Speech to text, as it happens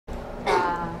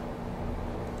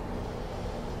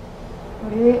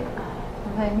우리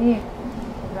선생님이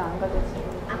안 가졌지.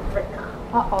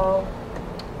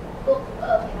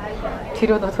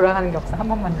 뒤로 더 돌아가는 게 없어. 한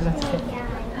번만 눌러주세요.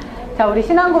 자, 우리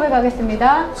신앙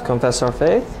고백하겠습니다. Let's confess our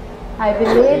faith. I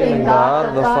believe in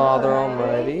God, the Father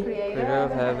Almighty, creator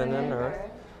of heaven and earth.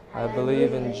 I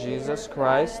believe in Jesus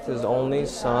Christ, His only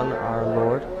Son, our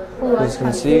Lord, who was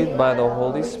conceived by the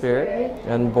Holy Spirit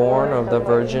and born of the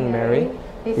Virgin Mary.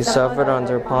 He suffered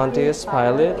under Pontius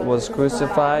Pilate, was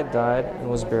crucified, died, and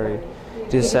was buried.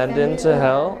 Descended into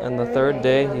hell, and the third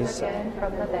day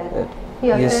He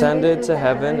ascended to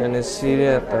heaven and is seated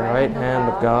at the right hand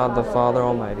of God, the Father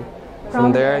Almighty.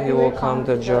 From there He will come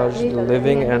to judge the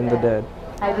living and the dead.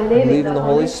 I believe in the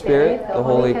Holy Spirit, the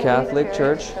Holy Catholic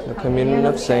Church, the communion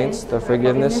of saints, the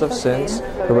forgiveness of sins,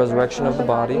 the resurrection of the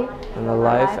body, and the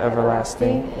life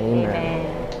everlasting. Amen.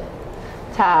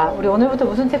 자, 우리 오늘부터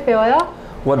무슨 책 배워요?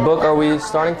 What book are we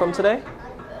starting from today?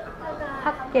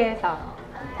 학개서.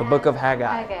 The book of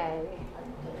Haggai.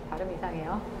 발음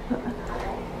이상해요.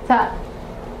 자,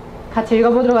 같이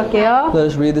읽어보도록 할게요. Let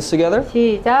us read this together.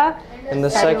 시작. In the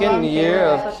second year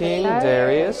of King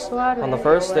Darius, on the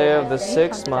first day of the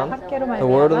 6th month, the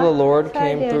word of the Lord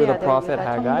came through the prophet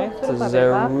Haggai to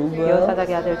Zerubbabel,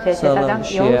 son of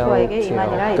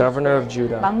Shealtiel, governor of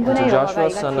Judah, and to Joshua,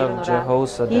 son of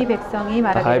Jehozadak,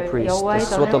 the high priest. This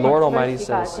is what the Lord Almighty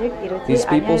says. These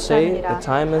people say, the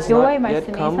time has not yet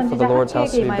come for the Lord's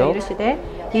house to be built.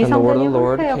 And the word of the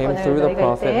Lord came through the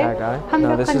prophet Haggai.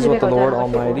 Now this is what the Lord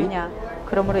Almighty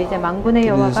그러므로 이제 만군의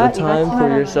It is 여호와가 a time for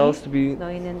이같이 yourselves to be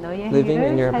너희는 너희의 living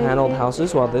in your 행위를 paneled 살게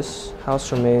houses while this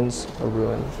house remains a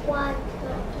ruin.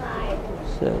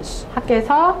 Says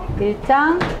학개서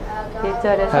 1장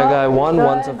 1절에서 Haggai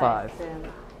 1:1-5.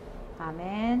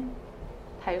 아멘.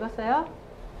 다 읽었어요?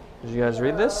 Did you guys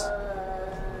read this?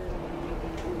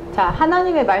 자,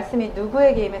 하나님의 말씀이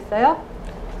누구에게 임했어요?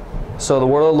 So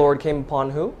the word of the Lord came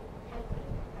upon who?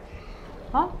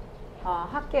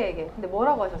 학개에게. 근데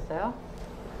뭐라고 하셨어요?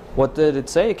 What did it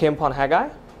say? It came upon Haggai?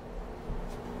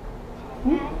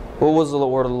 What was the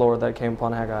word of the Lord that came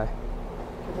upon Haggai?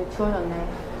 이제 주어졌네.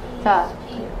 자,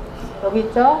 여기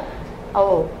있죠?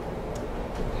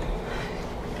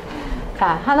 자,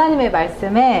 하나님의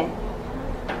말씀에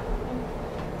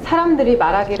사람들이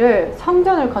말하기를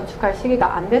성전을 건축할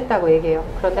시기가 안 됐다고 얘기해요.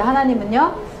 그런데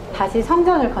하나님은요, 다시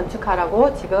성전을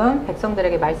건축하라고 지금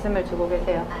백성들에게 말씀을 주고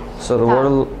계세요. So the word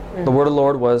of the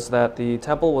Lord was that the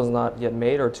temple was not yet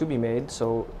made or to be made.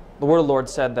 So the word of the Lord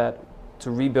said that to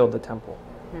rebuild the temple.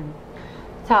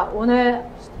 자, 오늘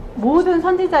모든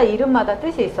선지자의 이름마다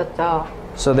뜻이 있었죠.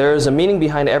 So there is a meaning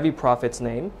behind every prophet's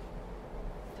name.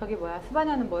 저기 뭐야?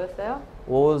 스바냐는 뭐였어요?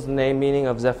 What was the name meaning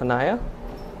of Zephaniah?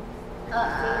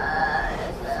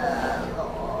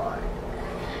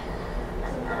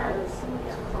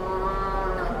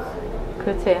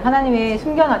 그렇지. 하나님이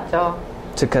숨겨놨죠.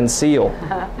 To conceal.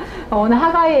 오늘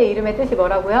하가이의 이름의 뜻이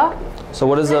뭐라고요? So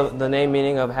what is the name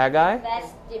meaning of Haggai?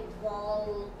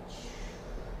 Festival.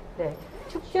 네,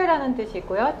 축제라는 뜻이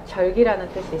있고요, 절기라는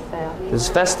뜻이 있어요. Is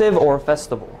festive or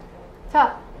festival?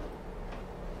 자,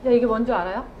 이제 이게 뭔지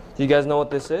알아요? Do you guys know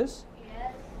what this is?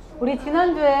 우리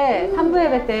지난주에 3부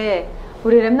예배 때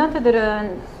우리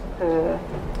랩런트들은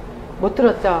못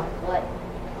들었죠?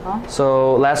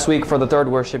 So last week for the third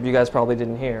worship, you guys probably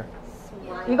didn't hear.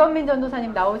 이건민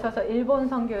전도사님 나오셔서 일본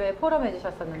선교회 포럼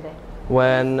해주셨었는데.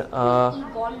 When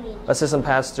Assistant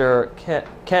Pastor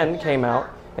Ken came out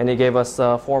and he gave us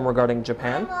a form regarding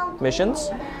Japan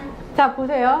missions. 자,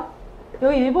 보세요.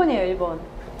 여기 일본이에요, 일본.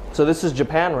 So this is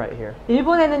Japan right here.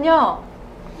 일본에는요,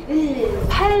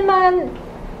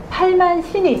 8만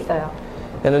신이 있어요.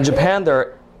 And in Japan there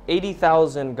are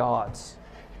 80,000 gods.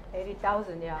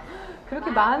 80,000이야.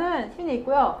 그렇게 많은 신이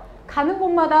있고요. 가는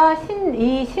곳마다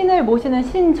이 신을 모시는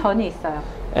신전이 있어요.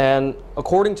 And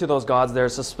according to those gods,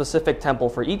 there's a specific temple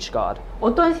for each god.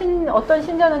 어떤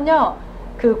신전은요,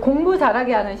 그 공부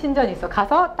잘하게 하는 신전이 있어.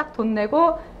 가서 딱 돈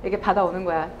내고 이렇게 받아오는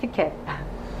거야, 티켓.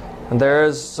 And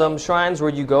there's some shrines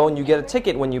where you go and you get a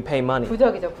ticket when you pay money.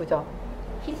 부적이죠, 부적.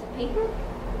 Piece of paper?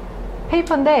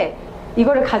 페이퍼인데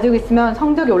이거를 가지고 있으면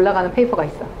성적이 올라가는 페이퍼가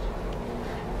있어.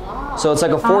 So it's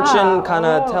like a fortune kind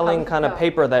of telling kind of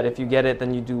paper that if you get it,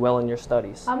 then you do well in your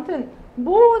studies. 아무튼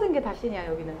모든 게 다 신이야,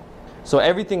 여기는. So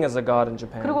everything is a god in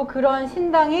Japan. 그리고 그런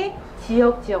신당이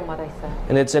지역마다 있어요.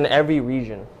 And it's in every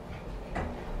region.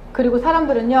 그리고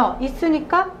사람들은요,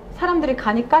 있으니까 사람들이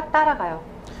가니까 따라가요.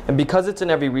 And because it's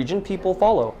in every region, people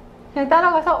follow. 그냥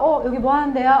따라가서 여기 뭐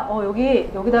하는데요?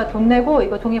 여기다 돈 내고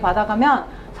이거 종이 받아가면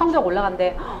성적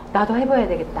올라간대. 나도 해봐야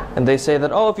되겠다. And they say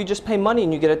that, oh, if you just pay money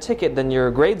and you get a ticket, then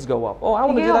your grades go up. Oh, I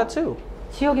want to do that too.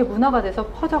 지역의 문화가 돼서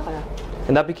퍼져가요.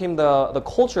 And that became the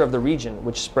culture of the region,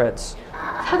 which spreads.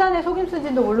 사단의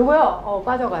속임수인지도 모르고요.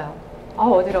 빠져가요.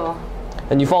 어지러워.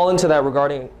 And you fall into that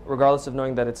regardless of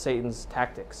knowing that it's Satan's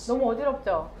tactics. 너무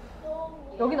어지럽죠?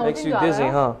 여긴 Makes 어딘 you 줄 dizzy,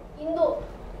 알아요? huh? 인도.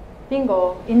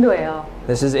 빙고, 인도예요.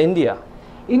 This is India.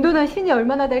 인도는 신이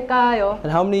얼마나 될까요?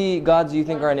 And how many gods do you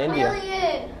think are in India?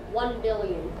 Billion. 1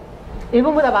 billion.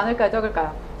 일본보다 많을까요?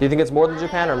 적을까요? Do you think it's more than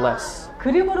Japan or less?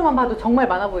 그림으로만 봐도 정말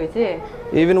많아 보이지?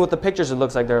 Even with the pictures, it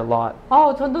looks like there are a lot.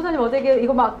 전도사님 어제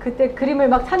이거 막 그때 그림을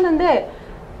막 찾는데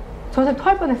전생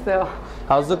토할 뻔했어요.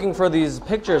 I was looking for these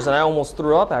pictures and I almost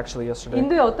threw up actually yesterday.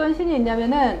 인도에 어떤 신이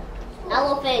있냐면은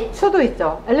Elephant. 수도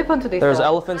있죠. 엘리펀트도 There's 있어요.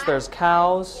 elephants, there's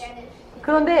cows,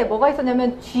 그런데 뭐가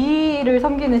있었냐면 쥐를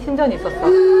섬기는 신전이 있었어.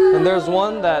 and there's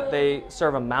one that they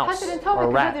serve a mouse 사실은 or 처음에 a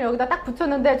그 사진을 rat. 여기다 딱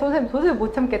붙였는데 전생 도저히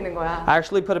못 참겠는 거야. I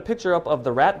actually put a picture up of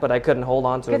the rat, but I couldn't hold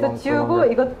on to it 그래서 for 지우고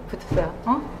longer. 이거 붙였어요.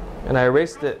 And I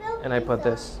erased it and I put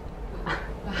this.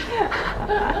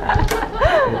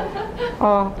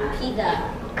 Pizza.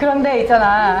 그런데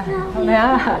있잖아,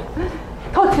 전우야.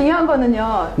 더 중요한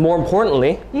거는요. More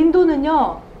importantly,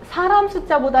 인도는요. 사람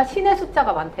숫자보다 신의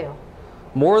숫자가 많대요.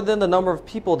 more than the number of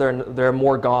people, there are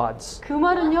more gods. 그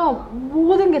말은요.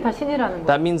 모든 게 다 신이라는 거예요.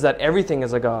 That means that everything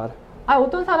is a god.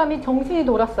 어떤 사람이 정신이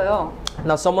돌았어요.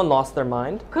 Now someone lost their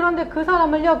mind, 그런데 그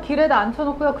사람을요. 길에다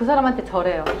앉혀놓고요. 그 사람한테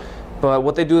절해요. but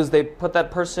what they do is they put that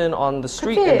person on the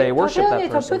street and they 그치? worship that 태연이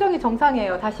저 person. 표정이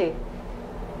정상이에요. 다시.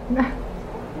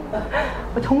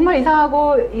 정말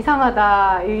이상하고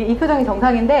이상하다. 이 표정이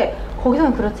정상인데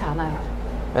거기서는 그렇지 않아요.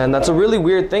 And that's a really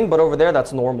weird thing, but over there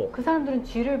that's normal. 그 사람들은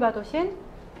쥐를 봐도 신,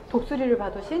 독수리를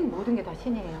봐도 신, 모든 게 다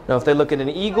신이에요. Now if they look at an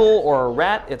eagle or a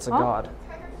rat, it's a god.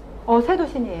 새도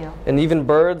신이에요. And even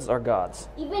birds are gods.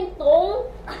 Even 똥?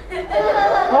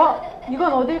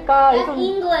 이건 어딜까? That's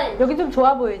England. 여기 좀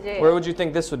좋아 보이지? Where would you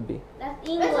think this would be? That's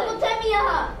England.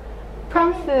 Mesopotamia.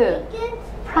 프랑스.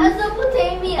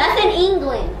 Mesopotamia. That's in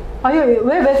England.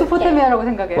 왜 메소포타미아라고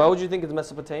생각해요? Why would you think it's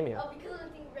Mesopotamia? Because of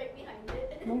the thing right behind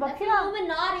it. 뭔가 That's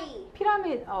Illuminati.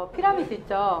 피라미드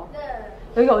있죠.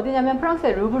 여기 어디냐면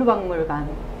프랑스의 루브르 박물관.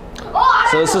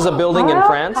 So this is a building in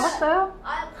France. 가봤어요?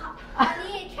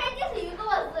 아니 책에서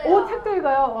읽어봤어요. 오, 책도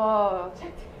읽어요.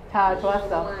 자,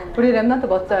 좋았어. 우리 랩런트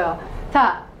멋져요.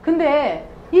 자, 근데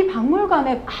이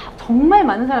박물관에 정말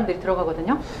많은 사람들이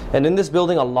들어가거든요. And in this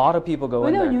building, a lot of people go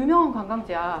in 왜냐면 there 유명한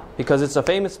관광지야. because it's a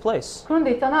famous place.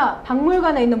 그런데 있잖아,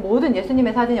 박물관에 있는 모든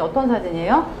예수님의 사진이 어떤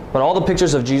사진이에요? But all the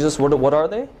pictures of Jesus, what are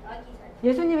they?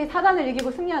 예수님이 사단을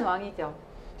이기고 승리한 왕이죠.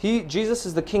 Jesus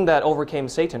is the king that overcame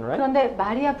Satan, right? 그런데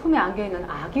마리아 품에 안겨있는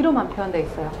아기로만 표현되어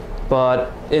있어요. But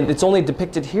it's only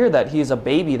depicted here that he is a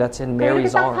baby that's in 이렇게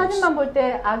Mary's 딱 arms. 사진만 볼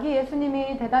때 아기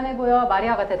예수님이 대단해 보여,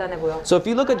 마리아가 대단해 보여. So if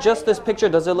you look at just this picture,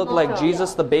 does it look like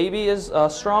Jesus the baby is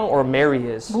strong or Mary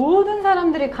is? 모든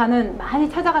사람들이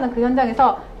많이 찾아가는 그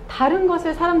현장에서 다른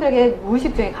것을 사람들에게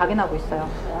무의식 중에 각인하고 있어요.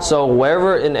 So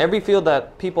wherever, in every field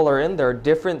that people are in, there are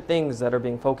different things that are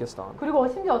being focused on. 그리고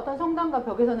심지어 어떤 성당과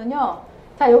벽에서는요.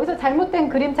 자, 여기서 잘못된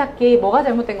그림 찾기 뭐가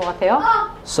잘못된 것 같아요?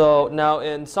 So now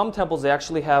in some temples they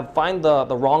actually find the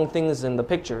wrong things in the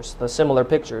pictures, the similar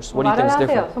pictures. What do you think is 말을 하세요.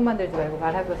 different? 손 만들지 말고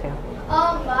말해보세요.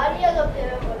 마리아가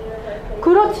뱀의 머리를 밟고.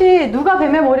 그렇지. 누가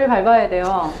뱀의 머리를 밟아야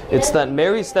돼요? It's that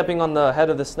Mary's stepping on the head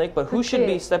of the snake, but who should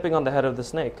그치. be stepping on the head of the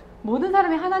snake? 모든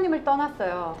사람이 하나님을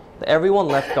떠났어요.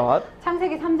 Everyone left God.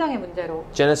 창세기 3장의 문제로.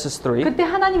 Genesis 3. 그때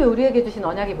하나님이 우리에게 주신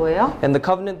언약이 뭐예요? And the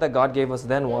covenant that God gave us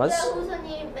then was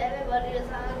후손이 뱀의 머리를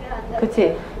상하게 한다.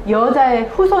 그치. 여자의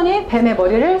후손이 뱀의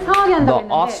머리를 상하게 한다고 the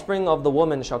했는데 offspring of the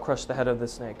woman shall crush the head of the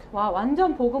snake. 와,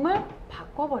 완전 복음을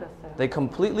바꿔버렸어요. They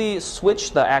completely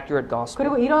switched the accurate gospel.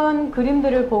 그리고 이런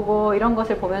그림들을 보고 이런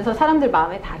것을 보면서 사람들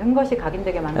마음에 다른 것이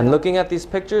각인되게 And 만들어요. looking at these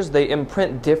pictures, they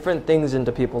imprint different things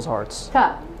into people's hearts.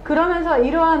 자, 그러면서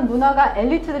이러한 문화가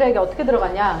엘리트들에게 어떻게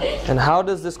들어갔냐? And how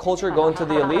does this culture go into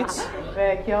the elites?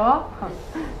 왜 귀여워?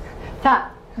 자,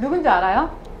 누군지 알아요?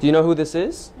 Do you know who this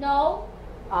is? No.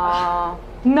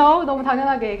 No, 너무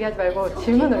당연하게 얘기하지 말고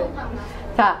질문을.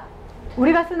 자,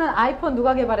 우리가 쓰는 아이폰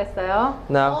누가 개발했어요?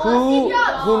 Now,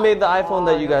 who made the iPhone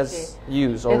that you guys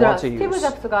use or 얘들아, want to use? 스티브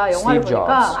잡스가 영화를 Steve Jobs.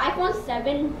 보니까 iPhone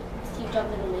 7 Steve Jobs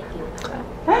didn't make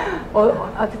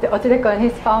it. 어찌됐건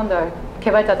he's founder,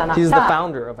 개발자잖아. He's the 자,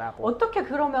 founder of Apple. 어떻게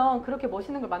그러면 그렇게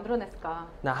멋있는 걸 만들어냈을까?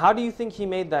 Now, how do you think he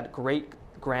made that great,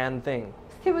 grand thing?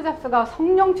 스티브 잡스가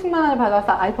성령 충만을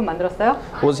받아서 아이폰 만들었어요?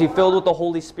 Was he filled with the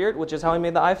Holy Spirit, which is how he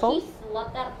made the He iPhone?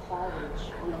 slept out of college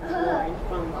on the floor in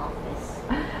front of the office.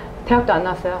 대학도 안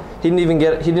나왔어요. He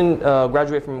didn't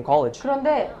graduate from college.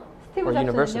 그런데 스티브 Or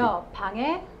university. 잡스는요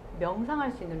방에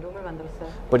명상할 수 있는 룸을 만들었어요.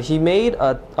 But he made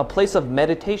a place of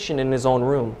meditation in his own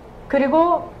room.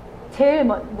 그리고 제일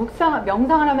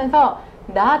명상을 하면서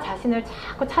나 자신을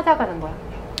자꾸 찾아가는 거야.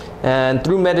 And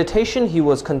through meditation, he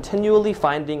was continually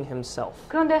finding himself.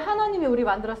 그런데 하나님이 우리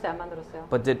만들었어요, 안 만들었어요?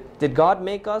 But did God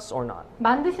make us or not?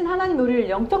 만드신 하나님이 우리를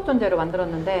영적 존재로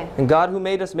만들었는데 And God who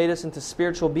made us into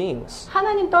spiritual beings.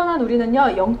 하나님 떠난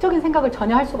우리는요, 영적인 생각을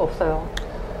전혀 할 수가 없어요.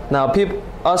 Now,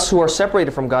 us who are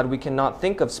separated from God, we cannot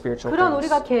think of spiritual 그런 things.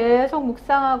 우리가 계속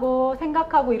묵상하고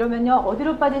생각하고 이러면요,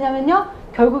 어디로 빠지냐면요,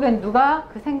 결국엔 누가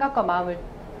그 생각과 마음을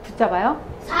붙잡아요?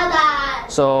 사단.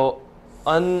 So,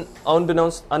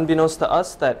 unbeknownst to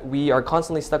us that we are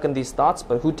constantly stuck in these thoughts,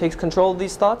 but who takes control of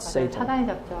these thoughts? 맞아요, Satan. 사단이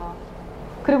잡죠.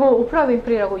 그리고 오프라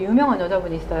윈프리라고 유명한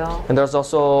여자분이 있어요. And there's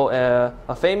also a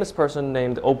famous person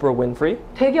named Oprah Winfrey.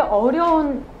 되게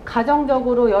어려운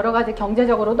가정적으로 여러 가지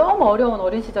경제적으로 너무 어려운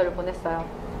어린 시절을 보냈어요.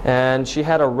 And she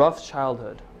had a rough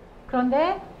childhood.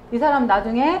 그런데 이 사람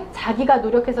나중에 자기가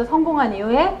노력해서 성공한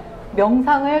이후에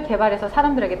명상을 개발해서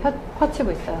사람들에게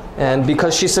퍼치고 있어요. And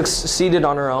because she succeeded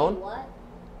on her own, What?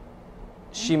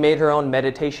 she made her own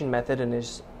meditation method and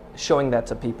is showing that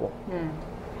to people.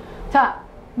 자,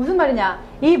 무슨 말이냐?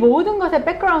 이 모든 것의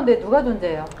백그라운드에 누가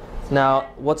존재해요? Now,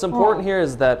 what's important here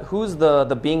is that who's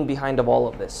the being behind of all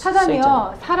of this? Satan.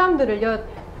 사단이요, 사람들을요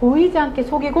보이지 않게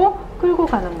속이고 끌고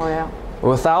가는 거예요.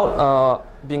 Without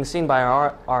being seen by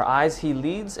our eyes, he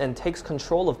leads and takes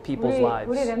control of people's 우리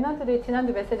lives. 랩런트들이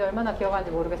지난주 메시지 얼마나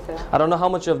기억하는지 모르겠어요. I don't know how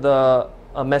much of the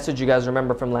message you guys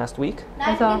remember from last week.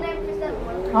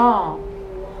 99% more.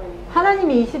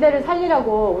 하나님이 이 시대를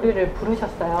살리라고 우리를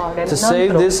부르셨어요. To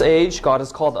save 랩런트로. this age, God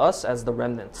has called us as the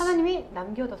remnants. 하나님이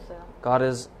남겨뒀어요. God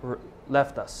has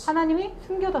left us. 하나님이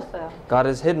숨겨뒀어요. God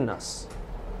has hidden us.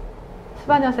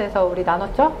 스바냐서에서 우리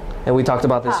나눴죠? And we talked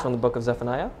about this Ah. from the book of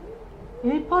Zephaniah.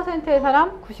 1%의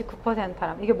사람, 99%의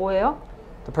사람. 이게 뭐예요?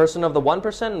 The person of the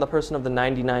 1% and the person of the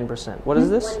 99%. What is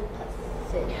this?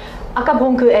 아까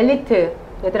본 그 엘리트,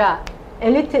 얘들아,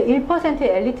 엘리트 1%의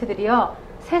엘리트들이요,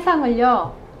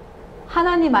 세상을요,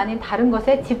 하나님 아닌 다른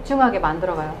것에 집중하게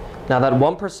만들어가요. Now that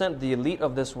 1%, the elite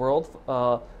of this world,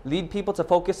 lead people to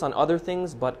focus on other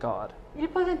things but God.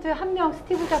 1% 한 명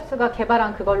스티브 잡스가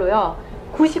개발한 그걸로요,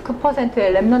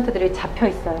 99%의 랩런트들이 잡혀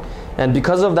있어요. And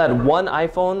because of that one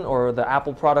iPhone or the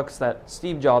Apple products that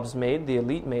Steve Jobs made, the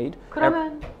elite made,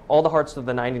 그러면 all the hearts of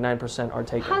the 99% are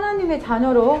taken. 하나님의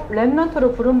자녀로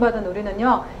랩런트로 부름받은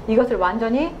우리는요, 이것을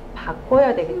완전히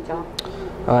바꿔야 되겠죠.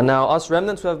 Now, us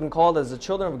remnants who have been called as the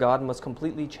children of God must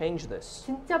completely change this.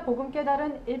 진짜 복음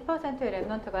깨달은 1%의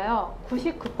랩런트가요,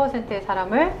 99%의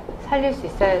사람을 살릴 수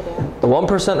있어야 돼요. The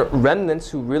 1% remnants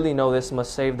who really know this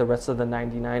must save the rest of the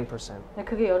 99%. 네,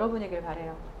 그게 여러분이길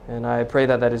바래요. And I pray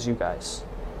that that is you guys.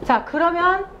 자,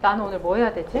 그러면 나는 오늘 뭐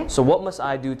해야 되지? So what must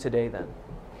I do today then?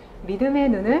 믿음의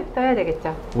눈을 떠야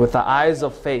되겠죠. With the eyes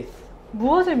of faith.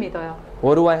 무엇을 믿어요?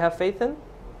 What do I have faith in?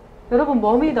 여러분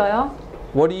뭐 믿어요?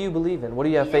 What do you believe in? What do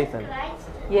you have faith in?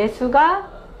 예수가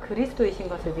그리스도이신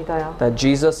것을 믿어요. That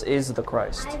Jesus is the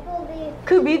Christ. I believe.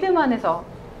 그 믿음 안에서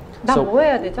나 So- 뭐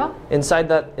해야 되죠? Inside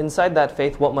that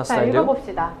faith, what must 자, I do?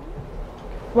 읽어봅시다.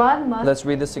 What must Let's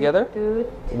read this together. do?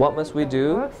 What must we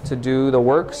do to do the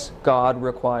works God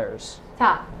requires?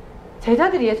 자,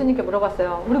 제자들이 예수님께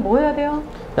물어봤어요. 우리 뭐 해야 돼요?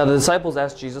 Now the disciples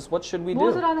asked Jesus, what should we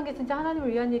무엇을 do? 하는 게 진짜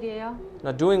하나님을 위한 일이에요?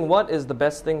 Now doing what is the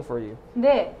best thing for you?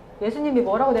 근데 예수님이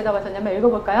뭐라고 대답하셨냐면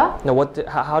읽어볼까요? Now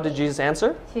how did Jesus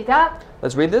answer? 시작.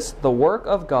 Let's read this. The work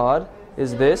of God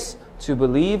is this, to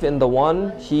believe in the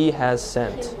one he has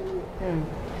sent.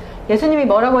 예수님이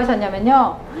뭐라고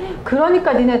하셨냐면요.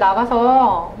 그러니까 니네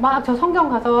나가서 막 저 성경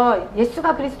가서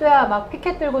예수가 그리스도야 막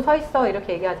피켓 들고 서 있어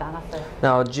이렇게 얘기하지 않았어요.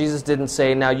 Now Jesus didn't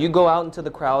say, now you go out into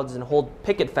the crowds and hold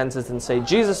picket fences and say,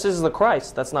 Jesus is the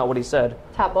Christ. That's not what he said.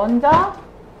 자, 먼저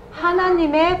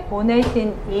하나님의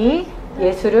보내신 이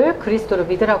예수를 그리스도로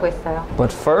믿으라고 했어요.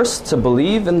 But first, to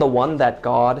believe in the one that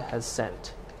God has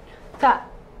sent. 자,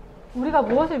 우리가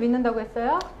무엇을 믿는다고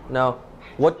했어요? Now,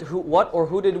 what or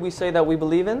who did we say that we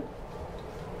believe in?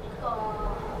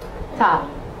 자,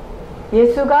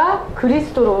 예수가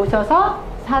그리스도로 오셔서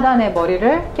사단의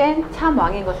머리를 깬 참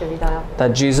왕인 것을 믿어요.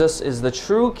 That Jesus is the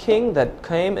true king that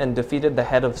came and defeated the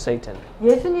head of Satan.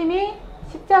 예수님이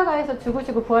십자가에서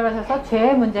죽으시고 부활하셔서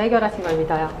죄의 문제 해결하신 걸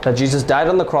믿어요. That Jesus died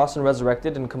on the cross and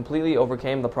resurrected and completely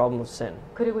overcame the problem of sin.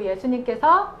 그리고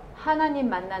예수님께서 하나님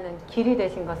만나는 길이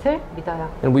되신 것을 믿어요.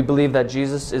 And we believe that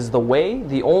Jesus is the way,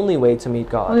 the only way to meet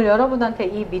God. 오늘 여러분한테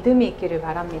이 믿음이 있기를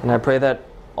바랍니다. And I pray that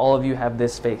all of you have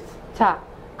this faith. 자,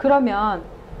 그러면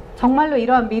정말로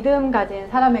이러한 믿음 가진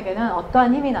사람에게는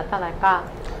어떠한 힘이 나타날까?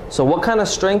 So what kind of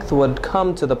strength would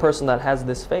come to the person that has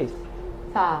this faith?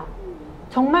 자,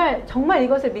 정말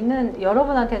이것을 믿는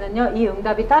여러분한테는요, 이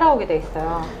응답이 따라오게 돼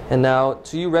있어요. And now,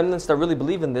 to you remnants that really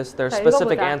believe in this, there are 자,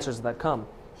 specific 읽어보자. answers that come.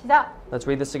 시작. Let's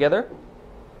read this together.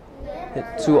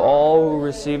 To all who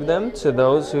received them, to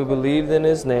those who believed in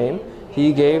his name,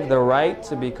 he gave the right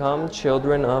to become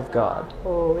children of God.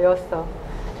 오, 외웠어.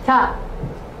 자,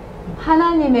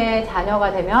 하나님의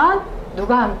자녀가 되면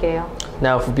누가 함께해요?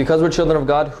 Now, because we're children of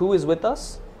God, who is with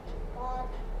us?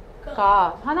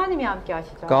 가 하나님이 함께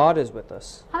하시죠. God is with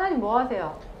us. 하나님 뭐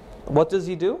하세요? What does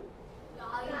he do?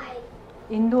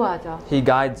 인도하죠. He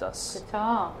guides us.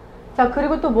 그렇죠. 자,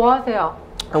 그리고 또 뭐 하세요?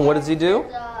 And what does he do?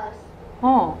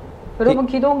 여러분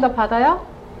기도 응답 받아요?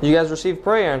 You guys receive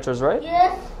prayer answers, right?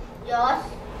 Yes. Yes.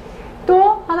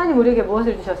 또 하나님 우리에게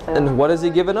무엇을 주셨어요? And what has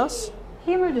he given us?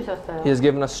 힘을 주셨어요. He has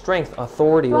given us strength,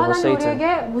 authority 또 over 하나님 Satan.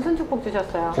 우리에게 무슨 축복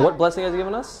주셨어요? What blessing has he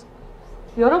given us?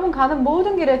 여러분 가는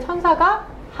모든 길에 천사가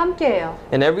함께해요.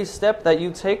 In every step that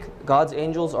you take, God's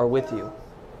angels are with you.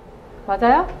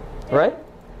 맞아요? Right?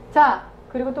 자,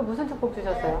 그리고 또 무슨 축복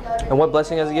주셨어요? And what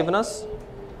blessing has he given us?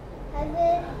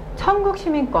 천국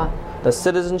시민권. The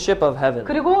citizenship of heaven.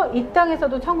 그리고 이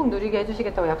땅에서도 천국 누리게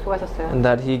해주시겠다고 약속하셨어요. And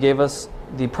that he gave us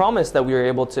the promise that we are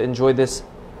able to enjoy this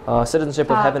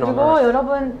citizenship of 자, heaven on 그리고 earth.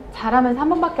 여러분 잘하면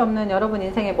 3번밖에 없는 여러분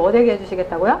인생에 뭐 되게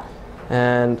해주시겠다고요?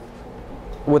 And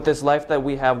with this life that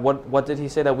we have, what did he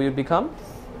say that we would become?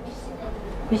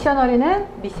 미셔너리는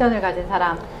미션을 가진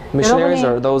사람. Missionaries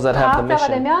are 여러분이 those that have the 과학자가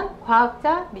mission. 되면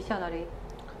과학자 미셔너리.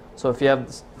 So if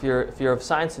you're of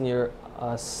science, and you're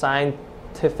a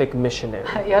scientific missionary.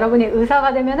 여러분이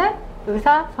의사가 되면은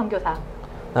의사 선교사.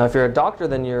 Now, if you're a doctor,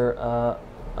 then you're a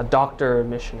doctor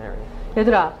missionary.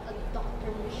 얘들아,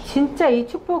 진짜 이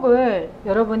축복을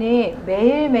여러분이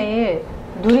매일매일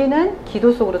누리는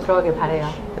기도 속으로 들어가길 바래요.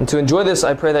 And to enjoy this,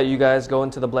 I pray that you guys go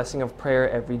into the blessing of prayer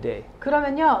every day.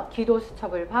 그러면요, 기도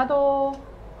수첩을 봐도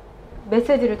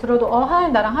메시지를 들어도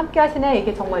하나님 나랑 함께 하시네,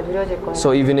 이게 정말 누려질 거예요.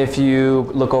 So even if you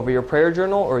look over your prayer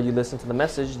journal or you listen to the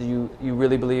message, you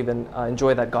really believe and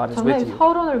enjoy that God is 정말 with you.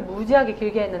 서론을 무지하게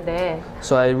길게 했는데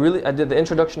So I did the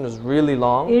introduction was really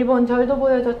long. 일본 절도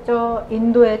보여줬죠,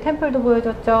 인도의 템플도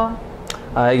보여줬죠.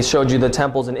 I showed you the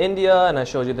temples in India and I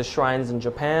showed you the shrines in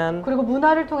Japan. 그리고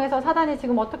문화를 통해서 사단이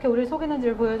지금 어떻게 우리를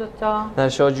속이는지를 보여줬죠. And I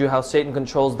showed you how Satan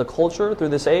controls the culture through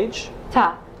this age.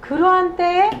 자, 그러한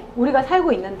때에 우리가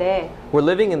살고 있는데 We're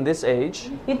living in this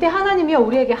age, 이때 하나님이요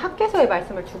우리에게 학개서의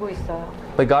말씀을 주고 있어요.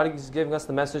 but God is giving us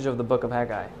the message of the book of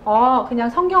Haggai. 그냥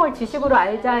성경을 지식으로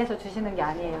알자 해서 주시는 게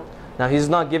아니에요. Now He's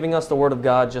not giving us the word of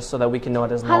God just so that we can know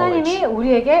it as knowledge. 하나님이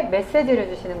우리에게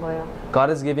메시지를 주시는 거예요. God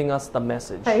is giving us the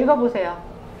message. 자, 읽어보세요.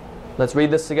 Let's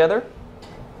read this together.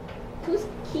 Who's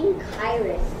King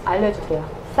Cyrus? 알려줄게요.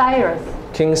 Cyrus.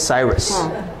 King Cyrus.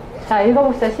 자,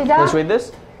 읽어봅시다. 시작. Let's read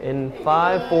this. In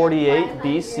 548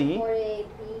 BC, 48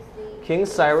 BC. King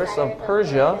Cyrus of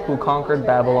Persia, who conquered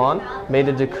Babylon, made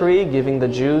a decree giving the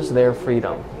Jews their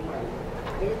freedom.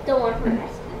 Is it the one from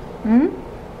Esther?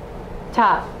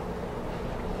 자,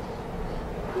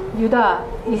 유다,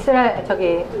 이스라엘,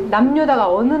 남유다가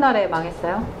어느 나라에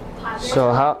망했어요?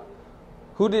 So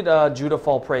who did Judah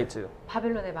fall prey to?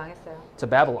 바벨론에 망했어요. To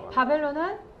Babylon.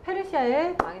 바벨론은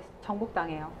페르시아에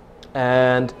정복당해요.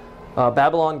 And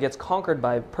Babylon gets conquered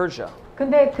by Persia.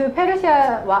 근데 그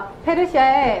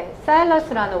페르시아의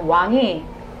사일러스라는 왕이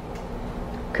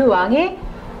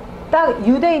딱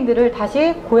유대인들을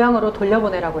다시 고향으로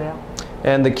돌려보내라고 해요.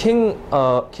 And the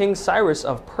King Cyrus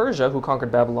of Persia, who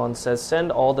conquered Babylon, says,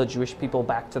 "Send all the Jewish people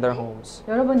back to their homes."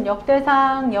 여러분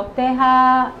역대상,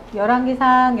 역대하,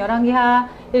 열왕기상, 열왕기하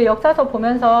이 역사서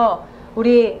보면서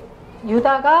우리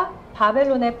유다가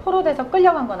바벨론에 포로돼서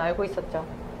끌려간 건 알고 있었죠.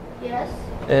 Yes.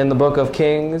 In the book of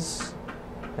Kings,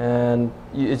 and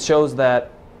it shows that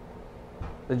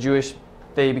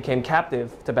they became captive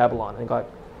to Babylon and got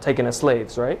taken as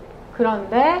slaves, right?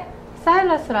 그런데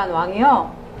사일러스라는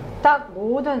왕이요. 딱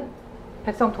모든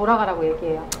백성 돌아가라고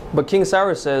얘기해요. But King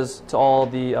Cyrus says to all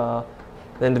the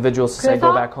individuals to say, "Go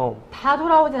그래서 back home." 다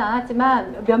돌아오진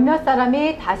않았지만 몇몇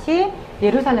사람이 다시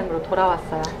예루살렘으로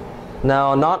돌아왔어요.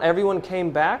 Now, not everyone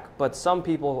came back, but some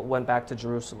people went back to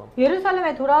Jerusalem.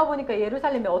 예루살렘에 돌아와 보니까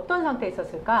예루살렘이 어떤 상태에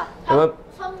있었을까?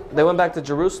 They went back to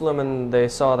Jerusalem and they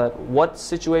saw that what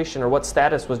situation or what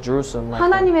status was Jerusalem like.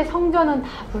 하나님의 성전은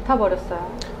다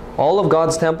불타버렸어요. All of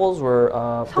God's temples were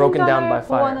broken down by 성전을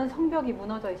fire. 보호하는 성벽이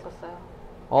무너져 있었어요.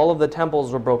 All of the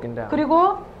temples were broken down.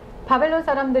 그리고 바벨론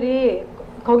사람들이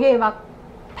거기에 막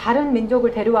다른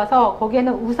민족을 데려와서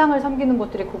거기에는 우상을 섬기는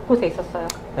곳들이 곳곳에 있었어요.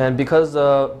 And because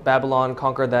Babylon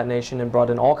conquered that nation and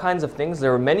brought in all kinds of things,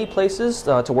 there were many places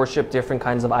to worship different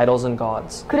kinds of idols and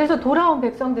gods. 그래서 돌아온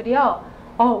백성들이요,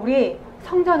 우리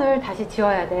성전을 다시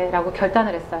지어야 돼라고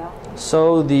결단을 했어요.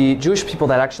 So the Jewish people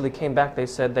that actually came back, they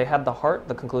said they had the heart,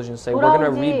 the conclusion to say, we're going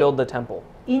to 돌아온 지 rebuild the temple.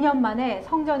 2년 만에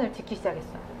성전을 짓기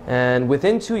시작했어요. And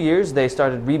within 2 years, they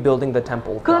started rebuilding the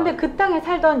temple of 그런데 God. 그 땅에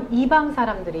살던 이방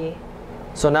사람들이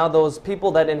So now those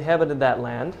people that inhabited that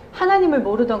land, 하나님을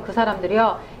모르던 그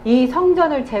사람들이요, 이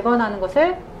성전을 재건하는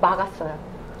것을 막았어요.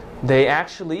 they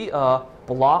actually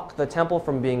blocked the temple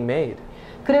from being made.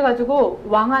 그래가지고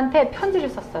왕한테 편지를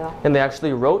썼어요. And they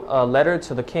actually wrote a letter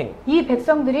to the king. 이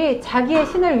백성들이 자기의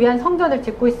신을 위한 성전을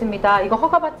짓고 있습니다. 이거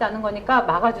허가받지 않은 거니까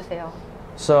막아주세요.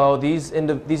 So these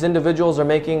individuals are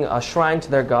making a shrine to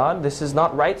their God. This is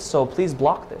not right, so please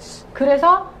block this.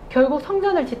 그래서 결국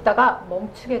성전을 짓다가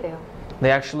멈추게 돼요.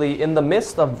 They actually, in the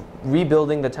midst of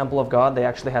rebuilding the temple of God, they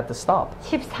actually had to stop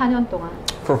 14년 동안.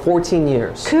 for 14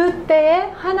 years.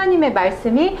 그때에 하나님의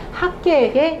말씀이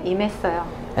학개에게 임했어요.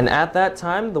 And at that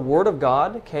time, the word of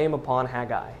God came upon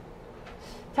Haggai.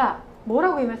 자,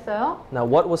 뭐라고 임했어요? Now,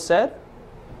 what was said?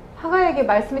 하가에게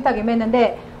말씀이 딱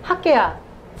임했는데, 학개야,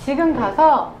 지금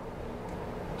가서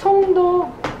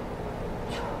총독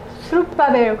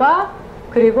스룹바벨과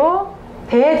그리고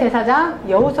대제사장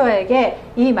여호수아에게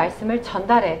이 말씀을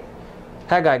전달해.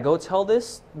 Haggai, go tell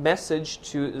this message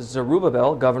to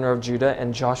Zerubbabel, governor of Judah,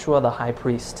 and Joshua the high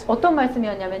priest. 어떤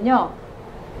말씀이었냐면요.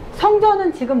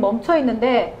 성전은 지금 멈춰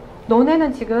있는데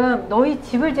너네는 지금 너희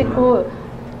집을 짓고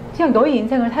그냥 너희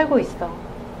인생을 살고 있어.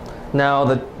 Now,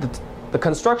 the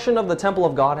construction of the temple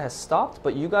of God has stopped,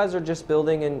 but you guys are just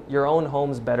building in your own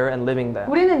homes better and living there.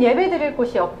 우리는 예배 드릴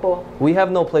곳이 없고 We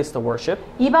have no place to worship.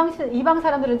 이방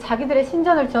사람들은 자기들의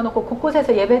신전을 지어놓고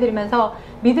곳곳에서 예배 드리면서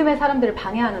믿음의 사람들을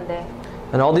방해하는데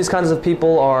And all these kinds of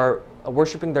people are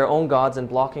worshiping their own gods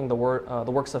and blocking the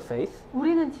works of faith.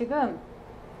 우리는 지금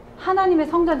하나님의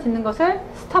성전 짓는 것을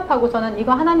스탑하고서는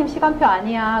이거 하나님 시간표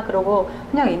아니야 그러고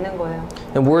그냥 있는 거예요.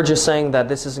 And we're just saying that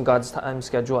this isn't God's time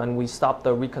schedule and we stop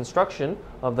the reconstruction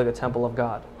of the temple of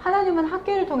God. 하나님은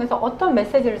학개를 통해서 어떤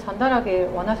메시지를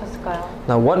전달하길 원하셨을까요?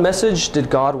 Now, what message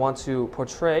did God want to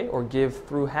portray or give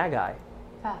through Haggai?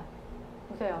 자,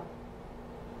 보세요.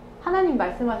 하나님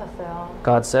말씀하셨어요.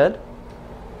 God said,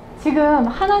 지금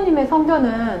하나님의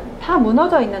성전은 다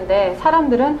무너져 있는데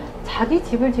사람들은 자기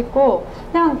집을 짓고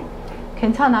그냥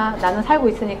괜찮아, 나는 살고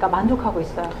있으니까 만족하고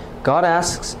있어요. God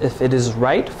asks if it is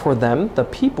right for them, the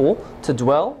people, to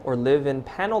dwell or live in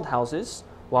paneled houses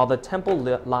while the temple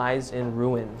lies in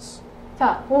ruins.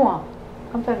 자, 우와,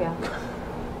 깜짝이야.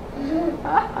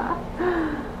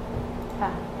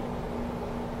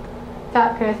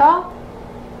 자, 그래서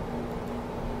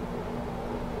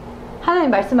하나님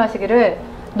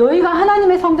말씀하시기를 너희가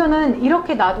하나님의 성전은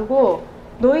이렇게 놔두고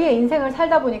너희의 인생을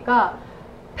살다 보니까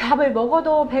밥을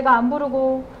먹어도 배가 안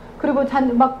부르고 그리고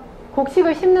막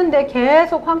곡식을 심는데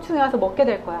계속 황충이 와서 먹게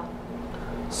될 거야.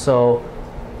 So,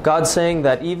 God's saying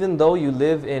that even though you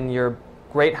live in your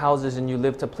great houses and you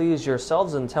live to please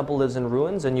yourselves and the temple lives in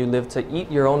ruins and you live to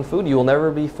eat your own food, you will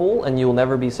never be full and you will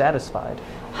never be satisfied.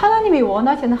 하나님이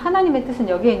원하시는 하나님의 뜻은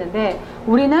여기에 있는데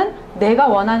우리는 내가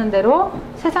원하는 대로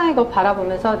세상의 것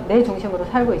바라보면서 내 중심으로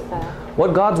살고 있어요.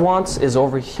 What God wants is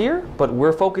over here, but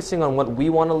we're focusing on what we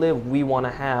want to live, we want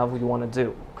to have, we want to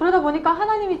do. 그러다 보니까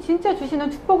하나님이 진짜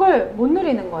주시는 축복을 못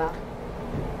누리는 거야.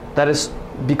 That is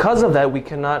because of that we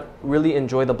cannot really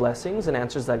enjoy the blessings and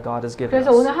answers that God has given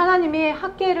그래서 us. 오늘 하나님이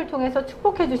학개를 통해서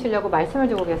축복해 주시려고 말씀을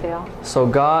주고 계세요. So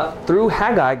God, through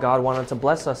Haggai, God wanted to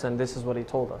bless us, and this is what He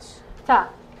told us. 자,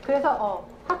 그래서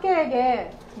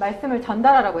학개에게 말씀을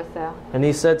전달하라고 했어요. And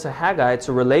He said to Haggai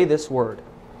to relay this word.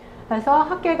 그래서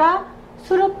학개가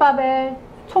스룹바벨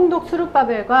총독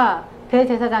스룹바벨과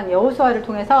대제사장 여호수아를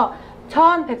통해서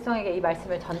전 백성에게 이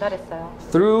말씀을 전달했어요.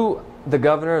 Through the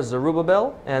governor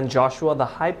Zerubbabel and Joshua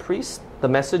the high priest, the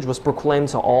message was proclaimed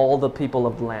to all the people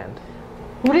of the land.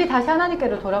 우리 다시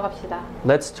하나님께로 돌아갑시다.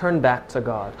 Let's turn back to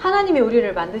God. 하나님이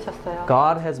우리를 만드셨어요.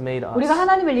 God has made us. 우리가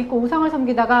하나님을 잊고 우상을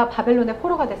섬기다가 바벨론의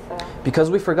포로가 됐어요.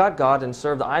 Because we forgot God and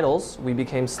served idols, we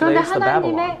became 그런데 slaves to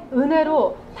Babylon. 하나님의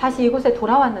은혜로 다시 이곳에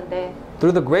돌아왔는데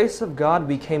Through the grace of God,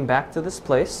 we came back to this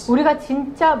place. 우리가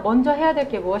진짜 먼저 해야 될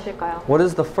게 무엇일까요? What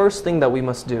is the first thing that we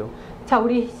must do? 자,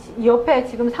 우리 옆에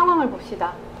지금 상황을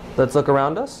봅시다. Let's look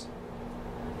around us.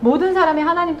 모든 사람이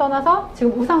하나님 떠나서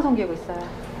지금 우상 섬기고 있어요.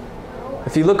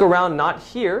 If you look around, not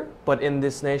here, but in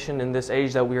this nation, in this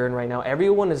age that we are in right now,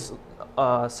 everyone is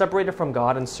separated from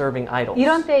God and serving idols.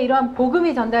 이런 때 이러한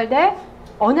복음이 전달될,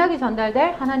 언약이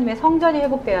전달될 하나님의 성전이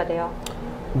회복돼야 돼요.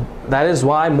 That is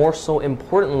why, more so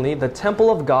importantly, the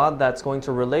temple of God that's going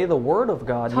to relay the word of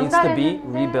God needs to be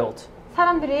rebuilt.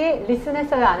 사람들이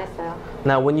리슨했어요, 안 했어요?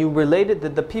 Now, when you relate it,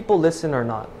 did the people listen or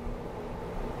not?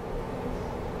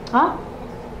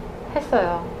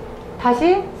 했어요.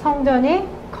 다시 성전이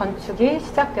건축이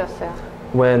시작되었어요.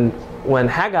 When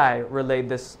Haggai relayed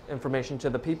this information to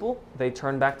the people, they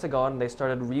turned back to God and they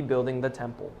started rebuilding the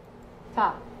temple.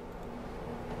 자,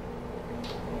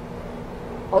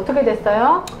 어떻게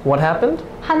됐어요? What happened?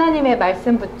 하나님의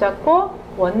말씀 붙잡고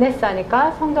원네스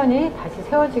하니까 성전이 다시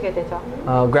세워지게 되죠.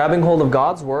 Grabbing hold of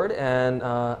God's word and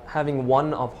having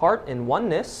one of heart in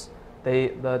oneness,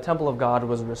 the temple of God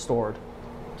was restored.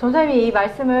 전사님이 이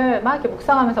말씀을 막 이렇게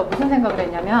묵상하면서 무슨 생각을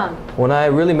했냐면 When I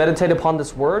really meditated upon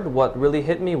this word, what really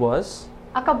hit me was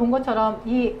아까 본 것처럼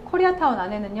이 코리아타운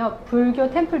안에는요 불교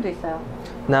템플도 있어요.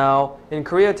 now in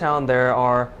Koreatown there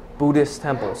are Buddhist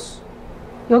temples.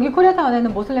 여기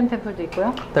코리아타운에는 모슬렘 템플도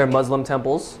있고요. There are Muslim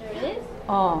temples. There is?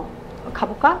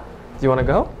 가볼까? Do you want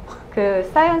to go? 그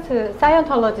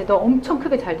사이언톨러지도 엄청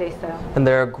크게 잘 돼 있어요. And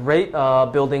there are great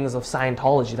buildings of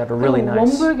Scientology that are really 그리고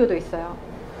nice. 원불교도 있어요.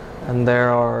 And there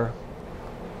are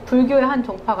불교의 한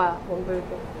종파가 원불교.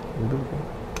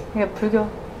 이게 불교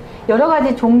여러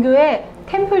가지 종교의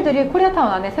템플들이 코리아타운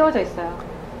안에 세워져 있어요.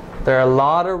 there are a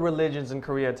lot of religions in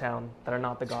Koreatown that are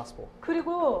not the gospel.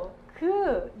 그리고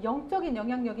그 영적인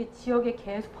영향력이 지역에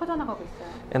계속 퍼져나가고 있어요.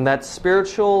 And that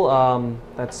spiritual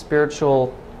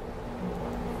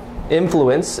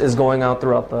influence is going out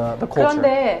throughout the culture.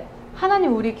 그런데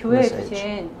하나님 우리 교회에 This age.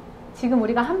 주신 지금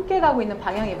우리가 함께 가고 있는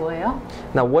방향이 뭐예요?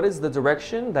 Now, what is the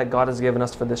direction that God has given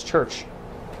us for this church?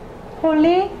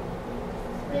 홀리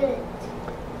Spirit.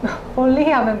 홀리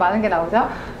하면 많은 게 나오죠.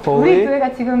 Holy. 우리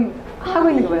교회가 지금 하고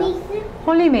있는 게 뭐예요?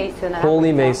 홀리 메이슨. Holy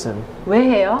Mason. 왜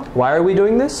해요? Why are we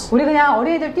doing this? 우리 그냥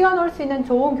어린이들 뛰어놀 수 있는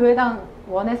좋은 교회당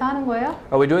원해서 하는 거예요?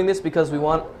 Are we doing this because we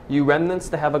want you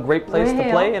remnants to have a great place to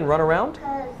왜요? play and run around?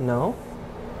 Because No.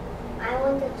 I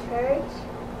went to church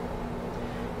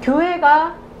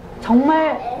교회가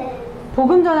정말 and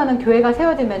복음 전하는 교회가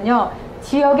세워지면요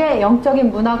지역의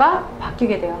영적인 문화가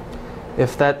바뀌게 돼요.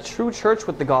 If that true church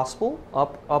with the gospel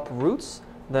uproots,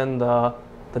 then the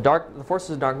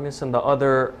forces of darkness and the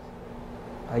other,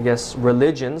 I guess,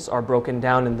 religions are broken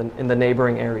down in the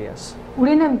neighboring areas.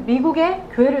 우리는 미국에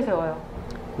교회를 세워요.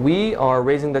 We are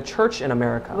raising the church in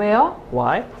America. 왜요?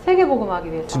 Why? 세계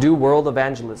복음하기 위해서. To do world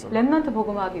evangelism. 렘넌트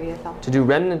복음하기 위해서. To do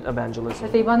remnant evangelism.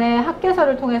 그래서 이번에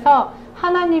학개서를 통해서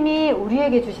하나님이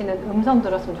우리에게 주시는 음성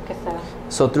들었으면 좋겠어요.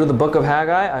 So through the book of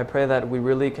Haggai, I pray that we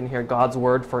really can hear God's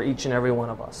word for each and every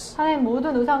one of us. 하나님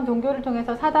모든 우상 종교를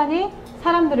통해서 사단이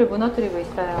사람들을 무너뜨리고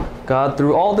있어요. God,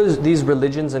 through all these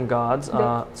religions and gods,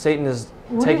 Satan is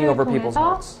taking 우리를 over people's 통해서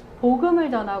hearts.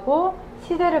 복음을 전하고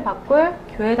시대를 바꿀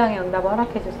교회당의 응답을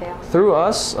허락해 주세요. Through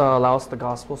us, allow us the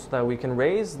gospel so that we can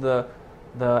raise the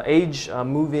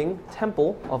age-moving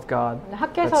temple of God that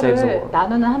saves the 학개서를 world.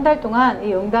 나누는 한 달 동안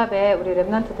이 응답에 우리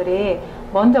렘넌트들이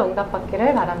먼저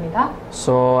응답받기를 바랍니다.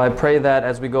 So I pray that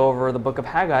as we go over the book of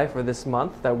Haggai for this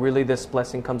month, that really this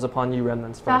blessing comes upon you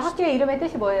remnants 자, first. 학교의 이름의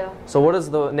뜻이 뭐예요? So what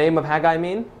does the name of Haggai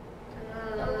mean?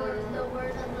 the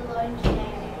word of the Lord came.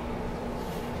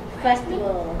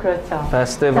 Festival. 그렇죠.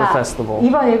 Festive or 자, festival.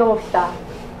 2번 읽어봅시다.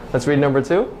 Let's read number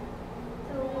 2.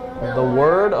 The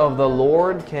word of the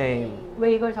Lord came.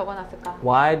 왜 이걸 적어놨을까?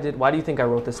 Why do you think I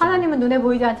wrote this down? 하나님은 눈에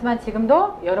보이지 않지만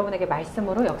지금도 여러분에게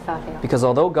말씀으로 역사하세요. Because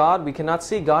although we cannot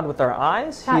see God with our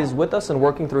eyes, He is with us and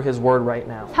working through His word right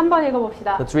now. 3번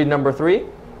읽어봅시다. Let's read number 3.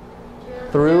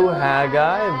 Through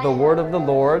Haggai, the word of the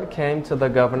Lord came to the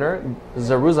governor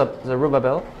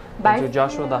Zerubbabel and to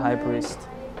Joshua the high priest.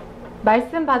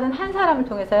 말씀 받은 한 사람을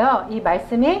통해서요. 이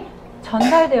말씀이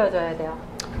전달되어져야 돼요.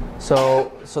 So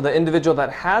the individual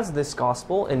that has this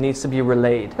gospel, it needs to be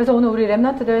relayed. 그래서 오늘 우리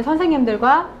렘넌트들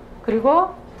선생님들과 그리고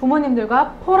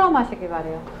부모님들과 포럼하시기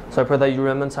바래요. So I pray that you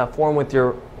remnants have form with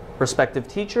your respective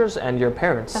teachers and your 자,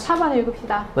 parents. 4번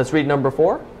읽읍시다. Let's read number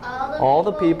 4. All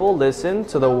the people listened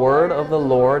to the word of the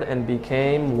Lord and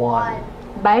became one.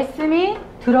 말씀이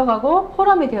들어가고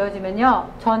포럼이 되어지면요.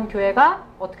 전 교회가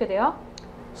어떻게 돼요?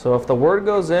 So if the word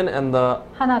goes in and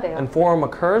하나 돼요. forum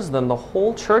occurs, then the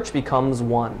whole church becomes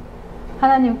one.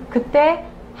 하나님 그때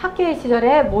학교의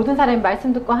시절에 모든 사람이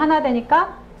말씀 듣고 하나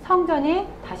되니까 성전이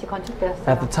다시 At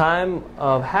건축되었어요. the time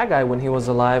of Haggai, when he was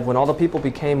alive, when all the people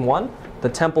became one, the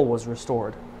temple was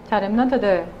restored. 자,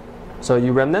 렘넌트들 So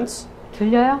you remnants,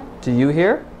 들려요? do you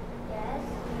hear?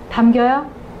 담겨요?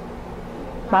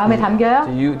 마음에 담겨요?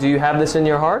 Do you have this in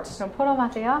your hearts? 그럼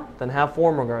포럼하세요. Then have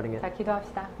form regarding it. 자,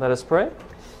 기도합시다. Let us pray.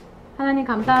 하나님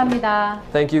감사합니다.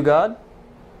 Thank you, God.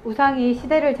 우상이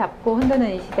시대를 잡고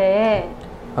흔드는 이 시대에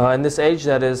In this age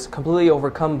that is completely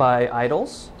overcome by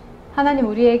idols, 하나님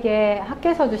우리에게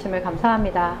학계서 주심을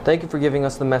감사합니다. Thank you for giving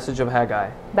us the message of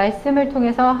Haggai. 말씀을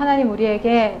통해서 하나님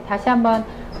우리에게 다시 한번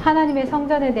하나님의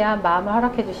성전에 대한 마음을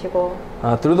허락해 주시고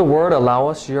Through the word, allow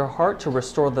us your heart to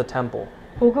restore the temple.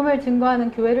 복음을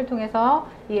증거하는 교회를 통해서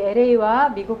이 LA와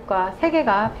미국과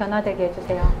세계가 변화되게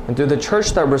해주세요. And through the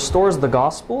church that restores the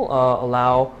gospel,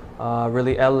 allow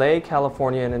really LA,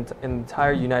 California, and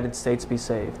entire United States be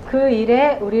saved. 그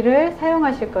일에 우리를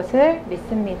사용하실 것을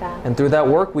믿습니다. And through that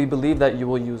work, we believe that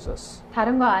you will use us.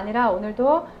 다른 거 아니라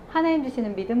오늘도 하나님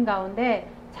주시는 믿음 가운데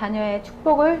자녀의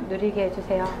축복을 누리게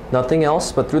해주세요. Nothing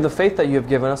else, but through the faith that you have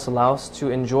given us, allow us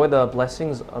to enjoy the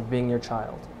blessings of being your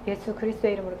child. 예수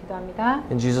그리스도의 이름으로 기도합니다.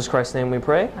 In Jesus Christ's name we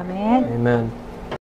pray. 아멘. Amen.